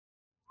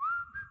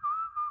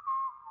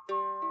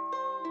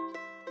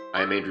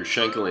I'm Andrew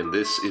Schenkel, and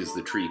this is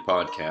the Tree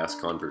Podcast,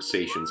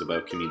 conversations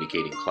about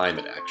communicating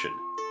climate action.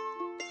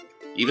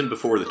 Even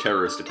before the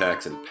terrorist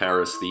attacks in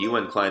Paris, the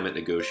UN climate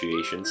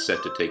negotiations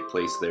set to take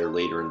place there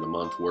later in the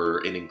month were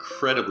an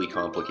incredibly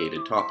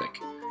complicated topic.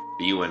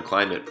 The UN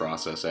climate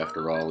process,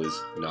 after all, is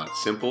not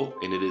simple,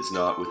 and it is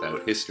not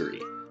without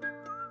history.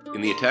 In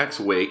the attack's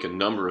wake, a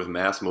number of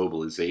mass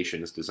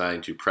mobilizations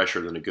designed to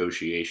pressure the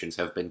negotiations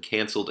have been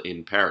cancelled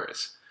in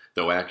Paris,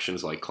 though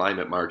actions like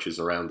climate marches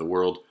around the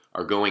world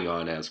are going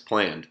on as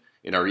planned,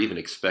 and are even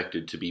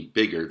expected to be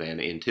bigger than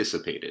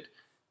anticipated.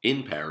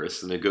 In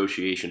Paris, the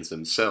negotiations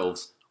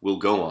themselves will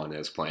go on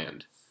as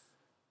planned.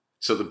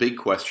 So the big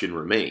question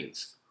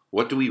remains,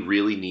 what do we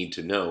really need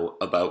to know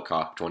about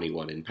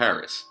COP21 in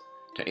Paris?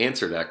 To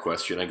answer that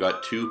question, I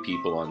got two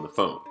people on the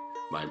phone.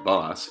 My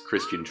boss,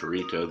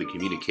 Teriete, the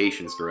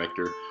communications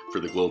director for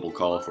the Global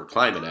Call for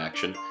Climate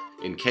Action,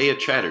 and Keya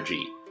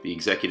Chatterjee, the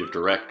executive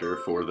director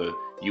for the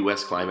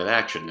U.S. Climate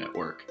Action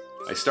Network.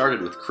 I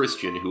started with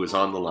Christian, who is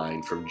on the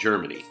line from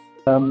Germany.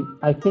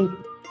 I think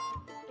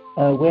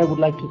where I would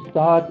like to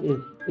start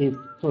is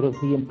sort of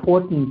the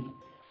importance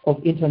of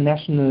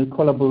international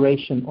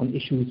collaboration on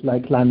issues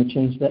like climate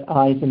change that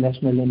are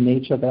international in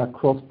nature, that are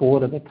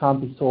cross-border, that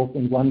can't be solved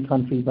in one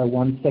country by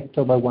one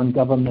sector, by one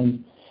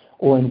government,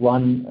 or in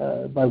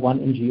by one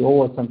NGO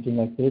or something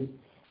like this.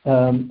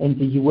 And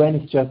the UN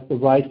is just the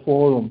right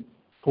forum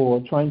for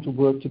trying to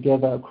work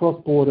together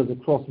across borders,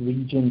 across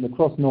regions,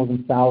 across North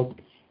and South,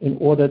 in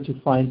order to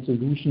find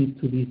solutions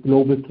to these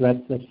global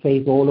threats that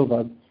face all of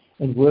us,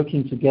 and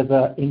working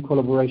together in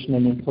collaboration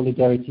and in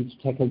solidarity to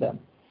tackle them.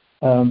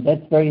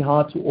 That's very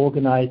hard to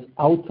organize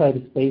outside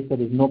a space that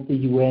is not the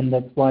UN.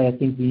 That's why I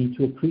think we need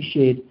to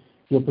appreciate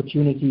the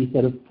opportunities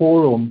that a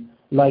forum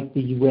like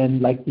the UN,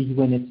 like the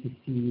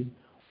UNFCCC,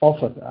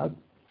 offers us.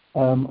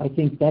 I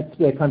think that's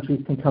where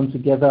countries can come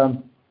together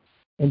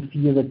and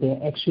feel that they're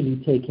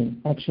actually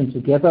taking action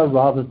together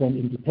rather than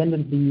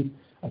independently.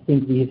 I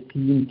think we have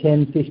seen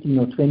 10, 15,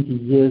 or 20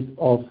 years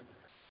of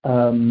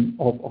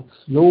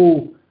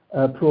slow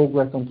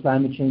progress on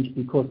climate change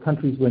because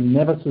countries were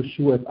never so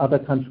sure if other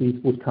countries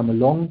would come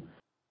along.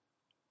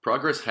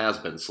 Progress has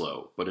been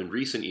slow, but in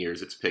recent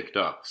years it's picked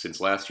up.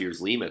 Since last year's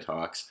Lima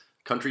talks,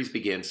 countries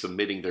began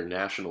submitting their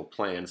national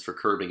plans for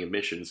curbing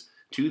emissions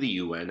to the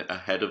UN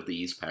ahead of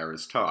these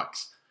Paris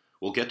talks.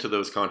 We'll get to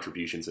those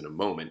contributions in a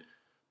moment,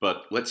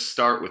 but let's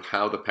start with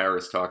how the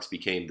Paris talks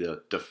became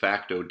the de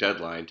facto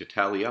deadline to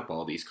tally up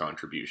all these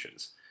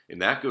contributions. And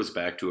that goes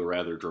back to a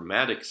rather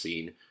dramatic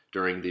scene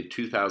during the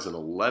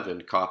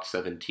 2011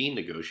 COP17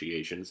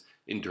 negotiations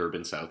in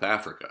Durban, South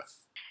Africa.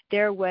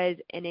 There was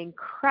an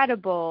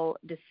incredible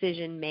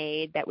decision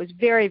made that was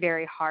very,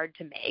 very hard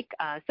to make,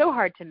 so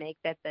hard to make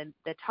that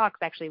the talks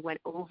actually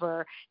went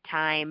over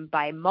time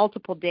by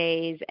multiple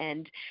days,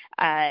 and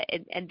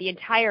the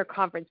entire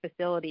conference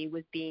facility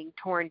was being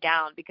torn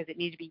down because it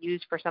needed to be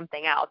used for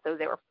something else. So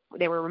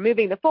they were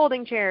removing the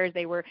folding chairs,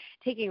 they were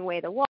taking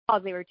away the walls,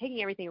 they were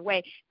taking everything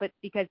away, but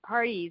because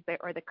parties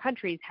or the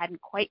countries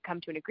hadn't quite come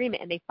to an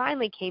agreement, and they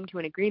finally came to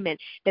an agreement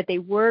that they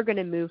were going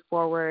to move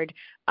forward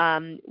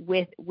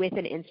with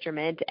an instrument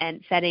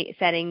and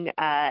setting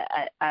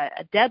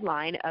a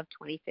deadline of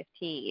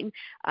 2015,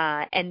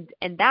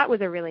 and that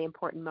was a really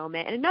important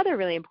moment. And another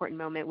really important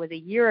moment was a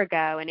year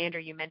ago, and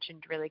Andrew, you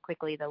mentioned really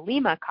quickly the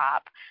Lima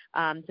COP.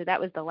 So that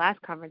was the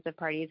last conference of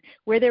parties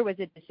where there was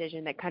a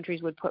decision that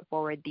countries would put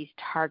forward these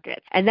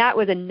targets, and that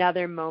was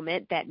another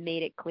moment that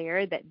made it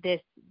clear that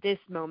this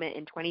moment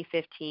in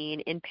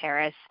 2015 in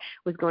Paris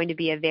was going to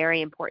be a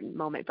very important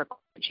moment for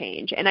climate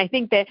change. And I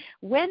think that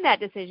when that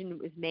decision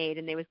was made,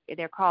 and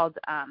they're called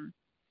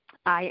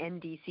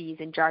INDCs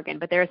in jargon,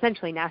 but they're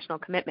essentially national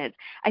commitments.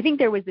 I think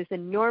there was this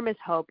enormous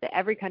hope that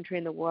every country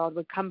in the world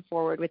would come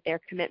forward with their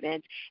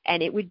commitments,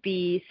 and it would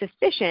be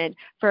sufficient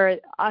for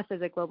us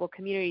as a global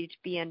community to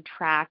be on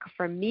track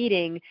for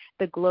meeting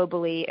the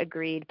globally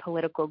agreed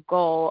political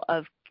goal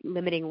of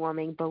limiting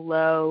warming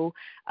below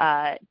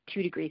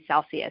 2 degrees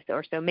Celsius,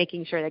 or so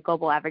making sure that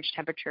global average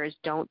temperatures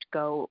don't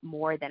go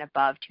more than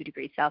above 2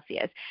 degrees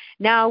Celsius.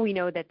 Now we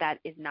know that that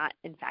is not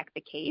in fact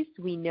the case.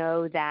 We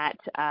know that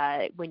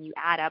when you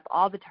add up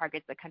all the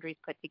targets that countries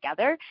put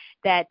together,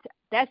 that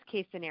best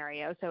case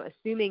scenario, so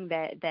assuming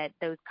that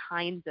those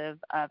kinds of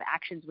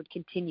actions would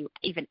continue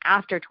even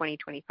after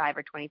 2025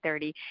 or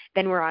 2030,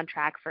 then we're on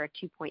track for a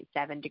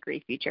 2.7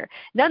 degree future.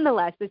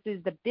 Nonetheless, this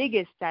is the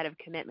biggest set of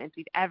commitments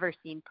we've ever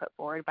seen put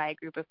forward by a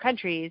group of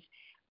countries,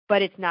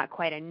 but it's not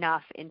quite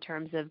enough in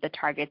terms of the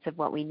targets of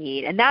what we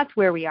need. And that's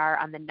where we are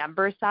on the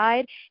number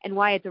side, and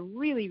why it's a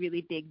really,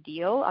 really big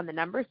deal on the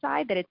number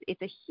side, that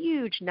it's a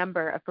huge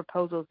number of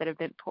proposals that have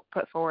been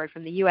put forward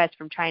from the U.S.,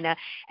 from China,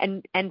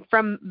 and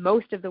from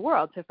most of the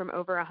world, so from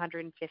over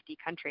 150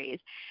 countries.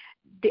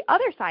 The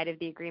other side of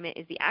the agreement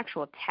is the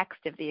actual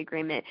text of the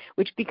agreement,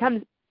 which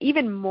becomes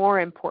even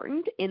more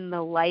important in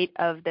the light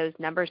of those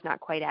numbers not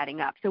quite adding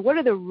up. So what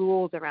are the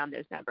rules around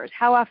those numbers?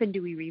 How often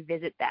do we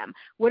revisit them?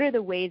 What are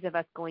the ways of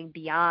us going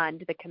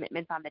beyond the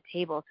commitments on the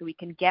table so we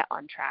can get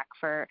on track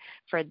for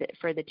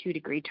the 2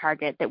 degree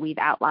target that we've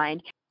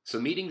outlined? So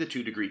meeting the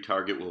 2-degree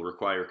target will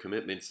require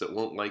commitments that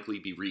won't likely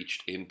be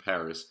reached in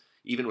Paris,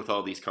 even with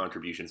all these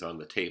contributions on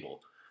the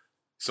table.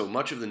 So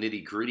much of the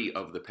nitty-gritty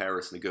of the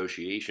Paris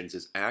negotiations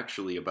is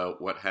actually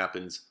about what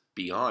happens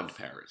beyond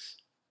Paris.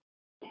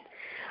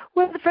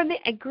 Well, from the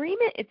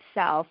agreement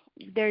itself,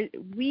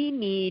 we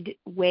need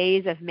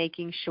ways of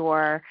making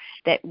sure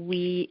that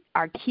we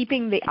are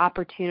keeping the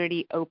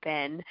opportunity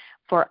open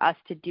for us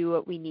to do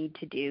what we need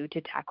to do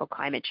to tackle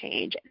climate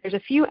change. There's a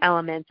few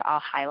elements I'll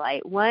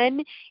highlight.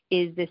 One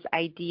is this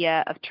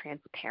idea of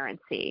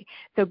transparency.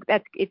 So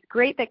it's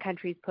great that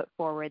countries put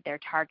forward their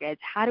targets.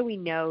 How do we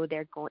know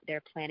they're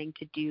planning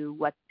to do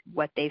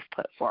what they've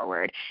put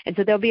forward? And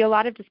so there'll be a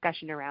lot of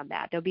discussion around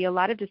that. There'll be a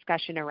lot of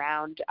discussion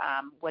around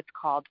what's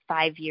called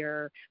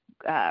 5-year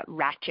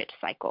ratchet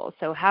cycles.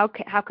 So how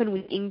can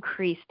we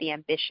increase the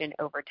ambition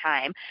over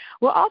time?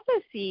 We'll also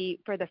see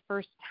for the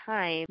first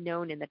time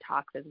known in the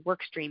talks as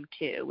Work Stream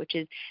 2, which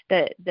is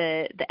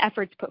the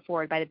efforts put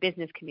forward by the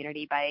business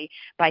community,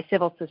 by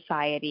civil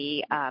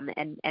society,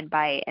 and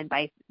by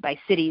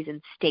cities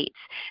and states.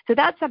 So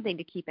that's something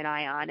to keep an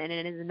eye on, and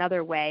it is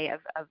another way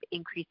of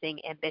increasing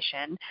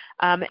ambition.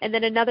 And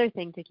then another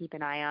thing to keep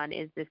an eye on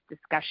is this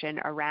discussion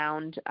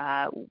around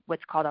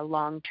what's called a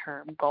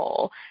long-term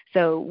goal.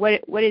 So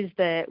what is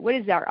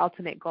our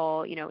ultimate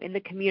goal? You know, in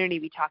the community,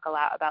 we talk a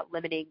lot about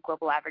limiting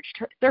global average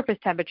surface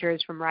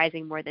temperatures from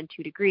rising more than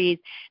 2 degrees.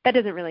 That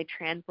doesn't really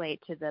translate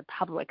to the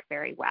public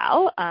very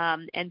well.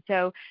 And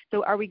so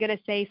are we going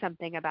to say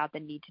something about the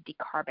need to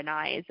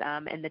decarbonize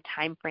and the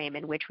time frame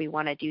in which we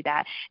want to do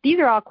that? These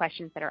are all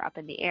questions that are up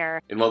in the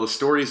air. And while the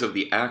stories of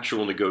the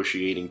actual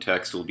negotiating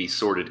text will be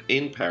sorted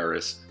in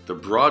Paris, the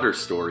broader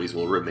stories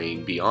will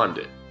remain beyond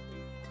it.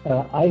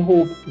 I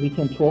hope we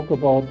can talk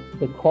about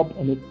the COP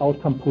and its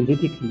outcome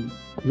politically,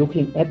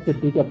 looking at the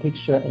bigger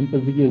picture and the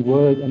real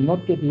world, and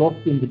not get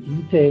lost in the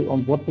detail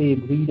on what they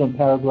agreed on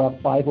paragraph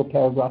 5 or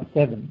paragraph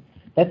 7.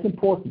 That's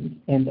important,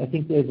 and I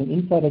think there's an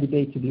insider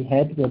debate to be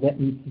had where that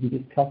needs to be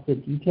discussed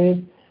in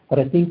detail. But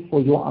I think for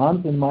your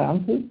aunts and my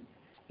uncles,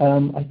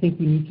 I think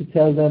we need to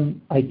tell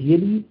them,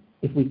 ideally,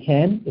 if we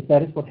can, if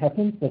that is what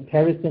happens, that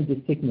Paris sent a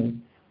signal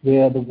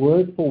where the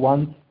world for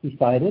once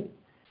decided,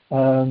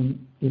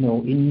 in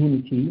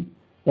unity,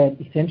 that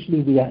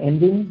essentially we are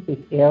ending this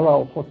era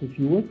of fossil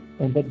fuels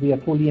and that we are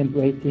fully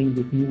embracing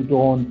this new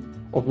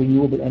dawn of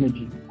renewable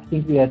energy. I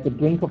think we are at the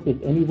brink of this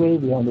anyway.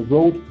 We are on the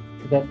road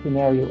to that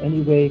scenario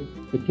anyway.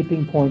 The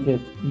tipping point is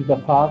either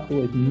passed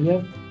or is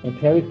near, and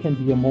Paris can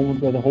be a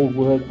moment where the whole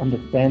world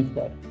understands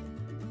that.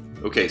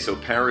 Okay, so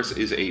Paris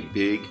is a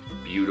big,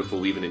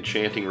 beautiful, even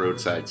enchanting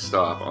roadside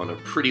stop on a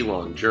pretty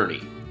long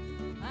journey.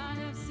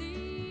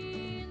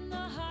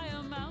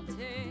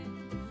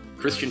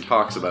 Christian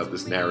talks about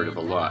this narrative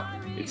a lot.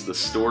 It's the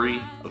story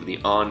of the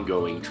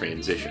ongoing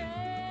transition.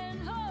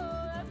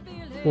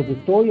 So the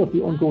story of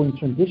the ongoing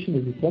transition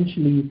is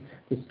essentially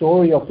the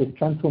story of the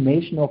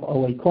transformation of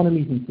our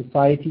economies and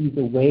societies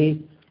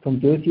away from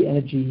dirty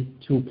energies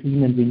to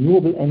clean and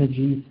renewable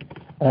energies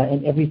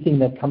and everything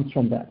that comes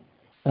from that.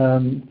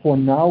 For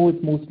now,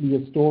 it's mostly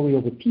a story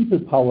of a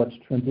people-powered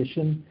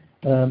transition,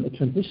 a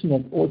transition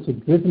that's also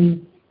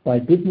driven by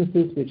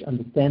businesses which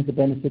understand the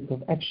benefits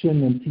of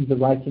action and see the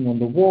writing on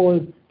the wall,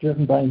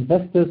 driven by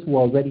investors who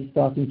are already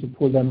starting to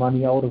pull their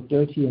money out of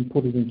dirty and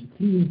put it into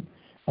clean,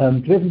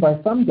 driven by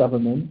some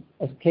governments,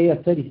 as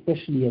Keya said,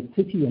 especially at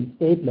city and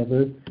state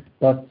level,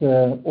 but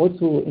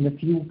also in a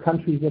few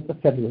countries at the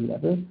federal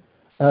level,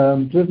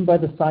 driven by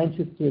the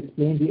scientists who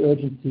explain the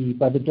urgency,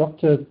 by the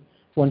doctors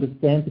who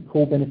understand the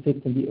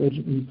co-benefits and the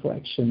urgent need for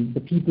action,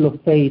 the people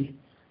of faith,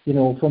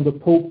 from the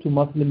Pope to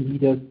Muslim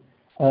leaders,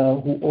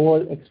 who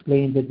all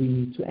explain that we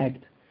need to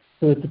act.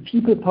 So it's a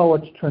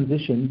people-powered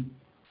transition,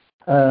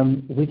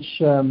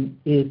 which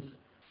is,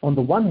 on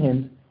the one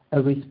hand,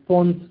 a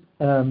response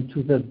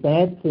to the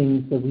bad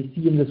things that we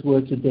see in this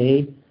world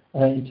today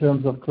in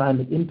terms of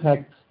climate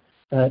impacts,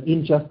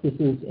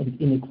 injustices,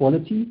 and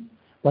inequality.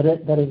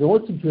 But that is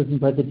also driven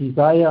by the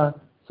desire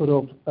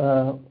of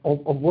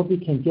what we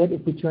can get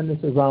if we turn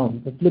this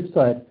around, the flip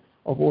side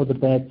of all the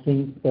bad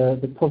things,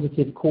 the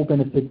positive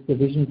co-benefits, the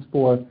visions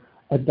for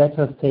a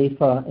better,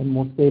 safer, and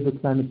more stable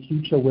climate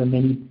future where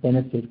many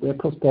benefit, where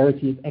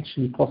prosperity is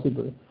actually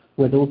possible,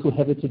 where those who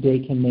have it today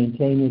can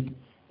maintain it,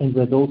 and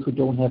where those who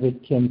don't have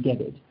it can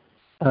get it.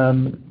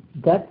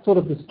 That's sort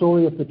of the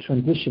story of the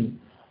transition.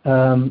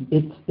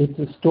 It's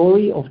a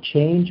story of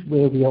change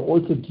where we are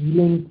also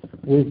dealing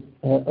with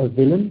a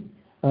villain.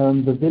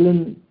 The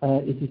villain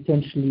is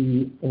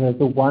essentially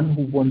the one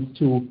who wants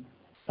to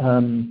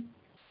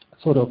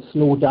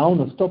slow down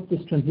or stop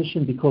this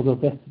transition because of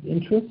vested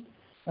interest.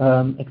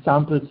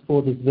 Examples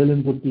for this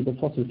villain would be the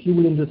fossil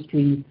fuel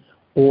industry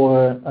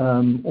or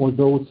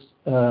those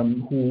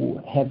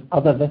who have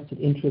other vested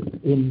interests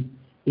in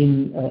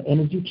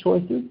energy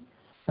choices.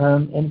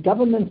 And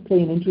governments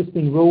play an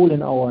interesting role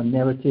in our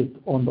narrative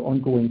on the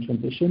ongoing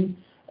transition.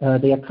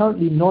 They are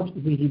currently not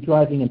really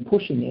driving and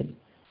pushing it.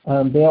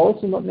 They are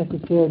also not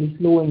necessarily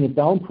slowing it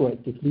down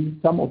proactively.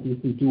 Some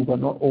obviously do, but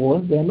not all.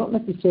 They are not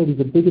necessarily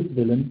the biggest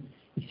villain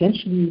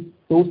essentially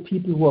those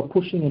people who are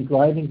pushing and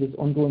driving this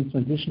ongoing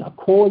transition are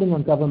calling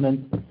on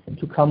governments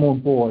to come on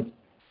board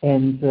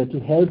and to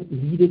help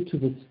lead it to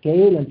the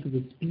scale and to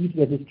the speed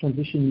where this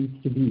transition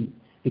needs to be.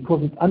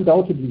 Because it's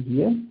undoubtedly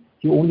here.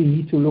 You only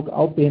need to look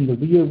out there in the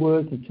real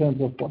world in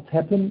terms of what's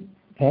happening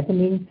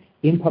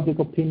in public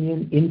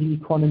opinion, in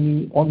the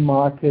economy, on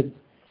markets,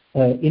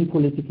 in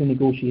political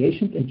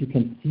negotiations, and you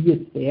can see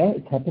it's there,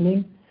 it's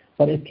happening.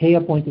 But as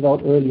Keya pointed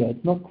out earlier,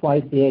 it's not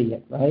quite there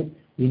yet, right?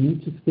 We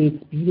need to still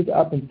speed it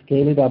up and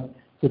scale it up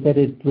so that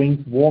it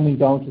brings warming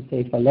down to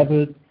safer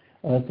levels,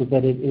 so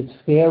that it is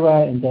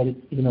fairer and that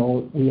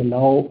we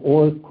allow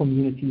all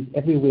communities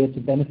everywhere to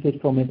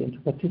benefit from it and to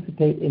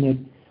participate in it,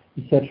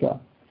 etc.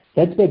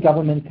 That's where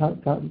governments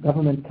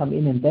come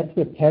in, and that's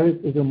where Paris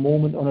is a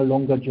moment on a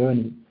longer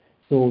journey.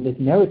 So this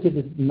narrative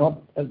is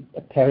not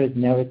a Paris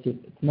narrative.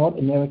 It's not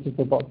a narrative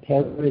about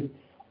Paris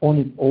on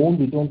its own.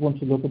 We don't want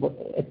to look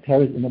at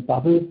Paris in a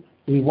bubble.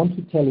 We want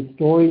to tell a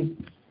story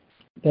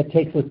that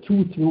takes us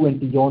through and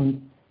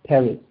beyond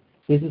Paris.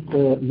 This is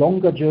the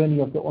longer journey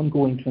of the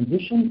ongoing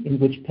transition in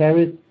which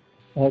Paris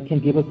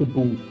can give us a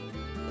boost.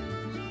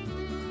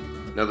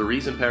 Now, the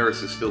reason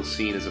Paris is still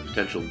seen as a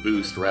potential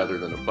boost rather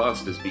than a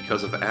bust is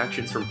because of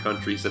actions from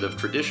countries that have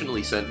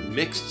traditionally sent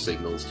mixed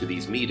signals to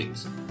these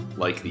meetings,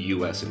 like the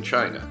US and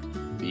China.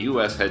 The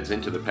US heads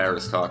into the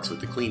Paris talks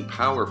with the Clean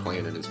Power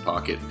Plan in its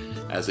pocket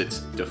as its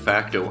de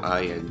facto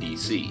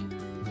INDC.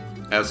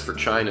 As for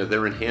China,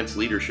 their enhanced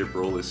leadership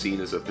role is seen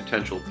as a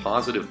potential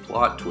positive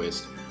plot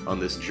twist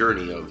on this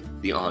journey of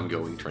the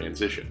ongoing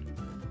transition.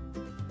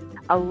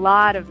 A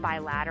lot of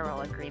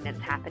bilateral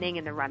agreements happening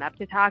in the run-up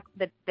to talks,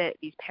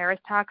 these Paris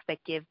talks that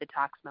give the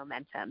talks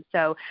momentum.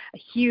 So a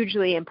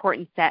hugely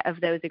important set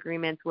of those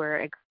agreements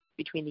were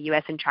between the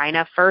U.S. and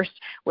China first,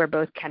 where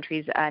both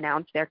countries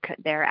announced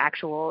their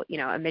actual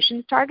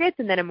emissions targets,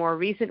 and then a more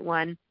recent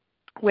one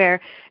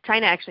where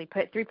China actually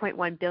put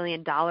 $3.1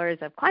 billion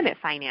of climate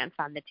finance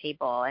on the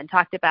table and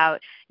talked about,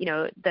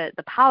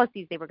 the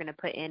policies they were going to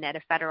put in at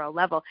a federal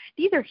level.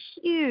 These are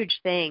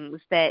huge things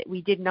that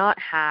we did not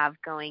have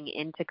going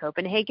into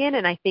Copenhagen,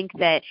 and I think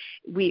that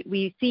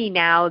we see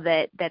now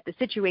that the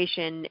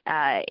situation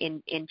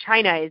in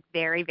China is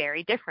very,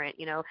 very different.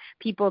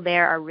 People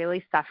there are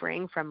really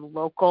suffering from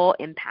local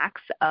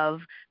impacts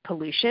of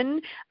pollution,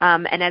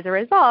 and as a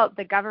result,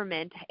 the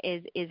government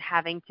is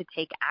having to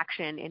take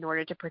action in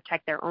order to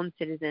protect their own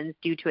citizens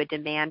due to a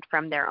demand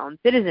from their own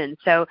citizens.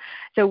 So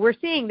we're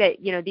seeing that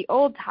the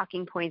old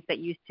talking points that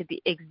used to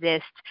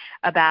exist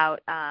about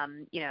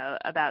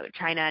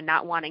China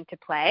not wanting to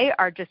play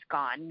are just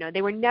gone.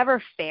 They were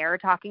never fair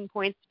talking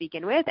points to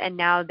begin with, and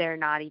now they're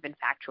not even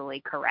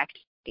factually correct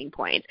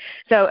points.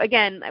 So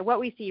again, what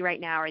we see right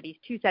now are these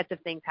two sets of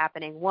things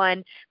happening.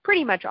 One,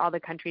 pretty much all the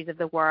countries of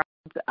the world,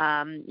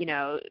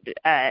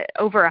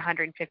 over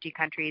 150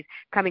 countries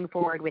coming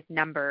forward with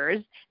numbers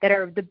that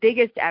are the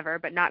biggest ever,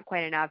 but not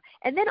quite enough.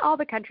 And then all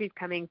the countries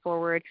coming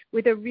forward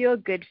with a real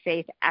good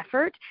faith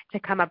effort to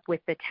come up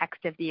with the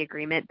text of the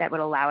agreement that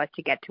would allow us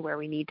to get to where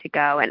we need to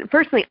go. And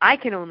personally, I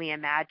can only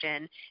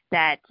imagine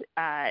that,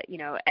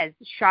 as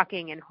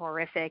shocking and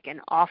horrific and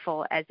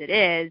awful as it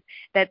is,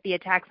 that the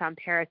attacks on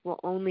Paris will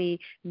only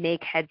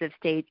make heads of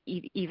state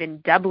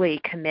even doubly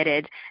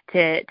committed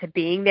to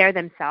being there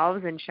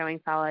themselves and showing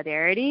solidarity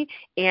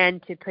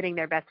and to putting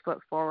their best foot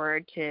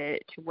forward to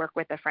work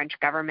with the French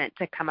government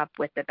to come up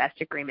with the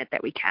best agreement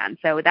that we can.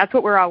 So that's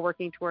what we're all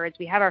working towards.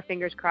 We have our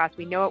fingers crossed.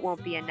 We know it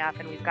won't be enough,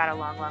 and we've got a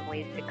long, long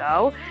ways to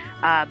go.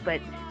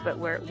 But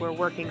we're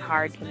working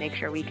hard to make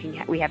sure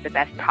we have the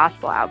best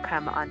possible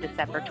outcome on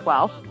December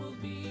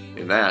 12th.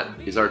 And that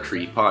is our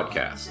Tree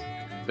podcast.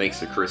 Thanks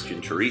to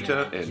Christian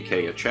Teriete and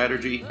Keya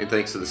Chatterjee, and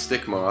thanks to the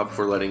Stick Mob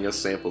for letting us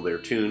sample their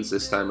tunes,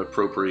 this time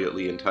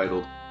appropriately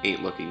entitled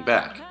Ain't Looking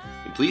Back.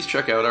 And please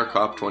check out our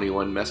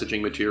COP21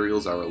 messaging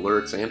materials, our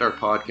alerts, and our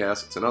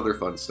podcasts and other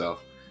fun stuff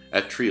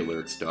at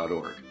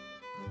treealerts.org.